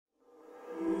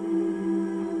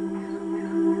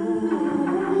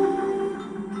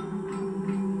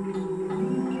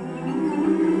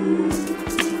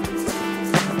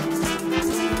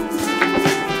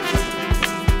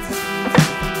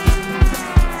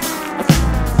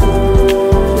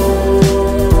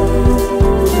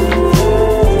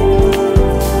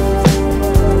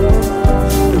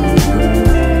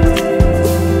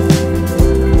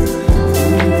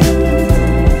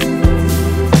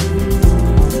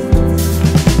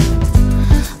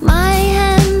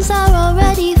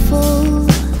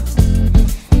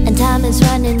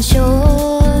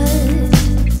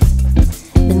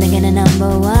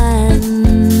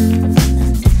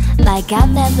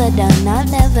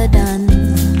ever done.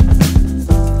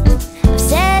 I've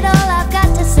said all I've got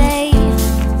to say.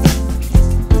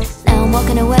 Now I'm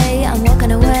walking away, I'm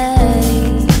walking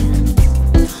away.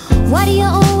 Why do you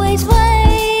always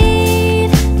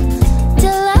wait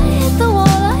till I hit the wall,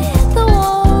 I hit the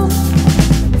wall?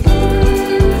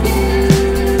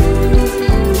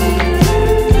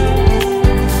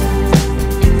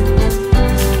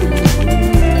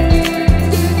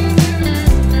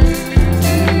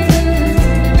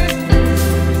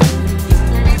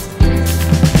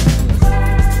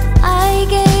 I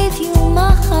gave you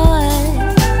my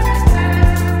heart,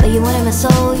 but you wanted my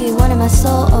soul, you wanted my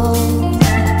soul.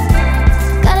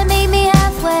 Gotta meet me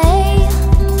halfway,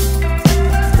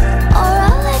 or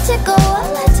I'll let it go,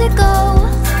 I'll let it go.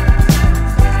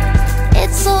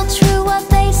 It's all true what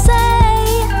they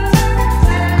say.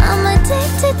 I'm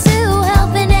addicted to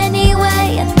helping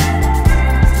anyway.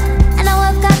 I know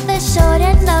I've got the short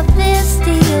end of this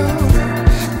deal,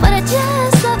 but I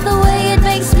just love the way it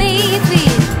makes me feel.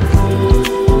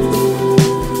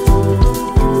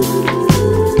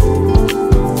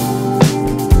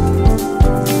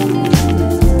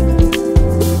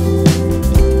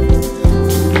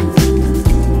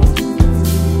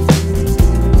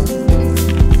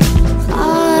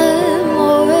 I'm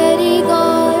already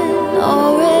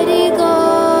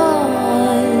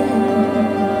gone,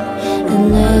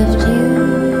 and left you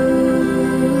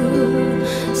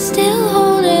still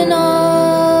holding on.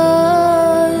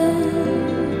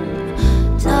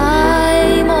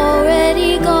 Time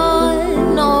already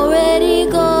gone,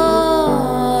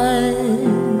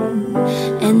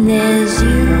 and there's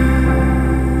you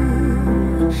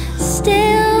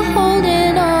still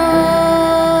holding on.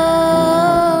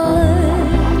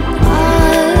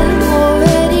 I'm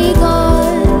already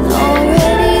gone,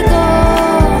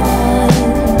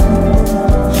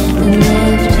 and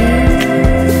left you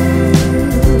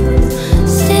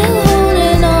still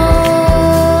holding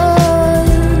on.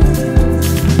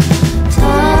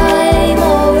 Time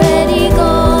already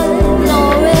gone,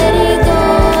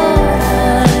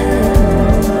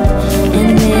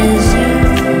 and there's you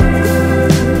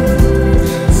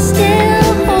still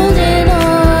holding on.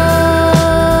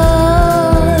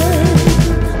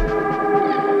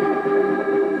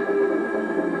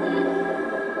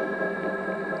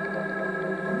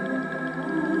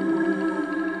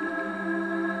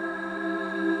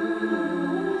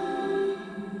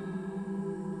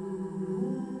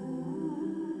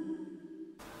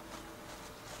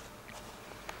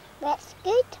 That's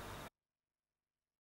good.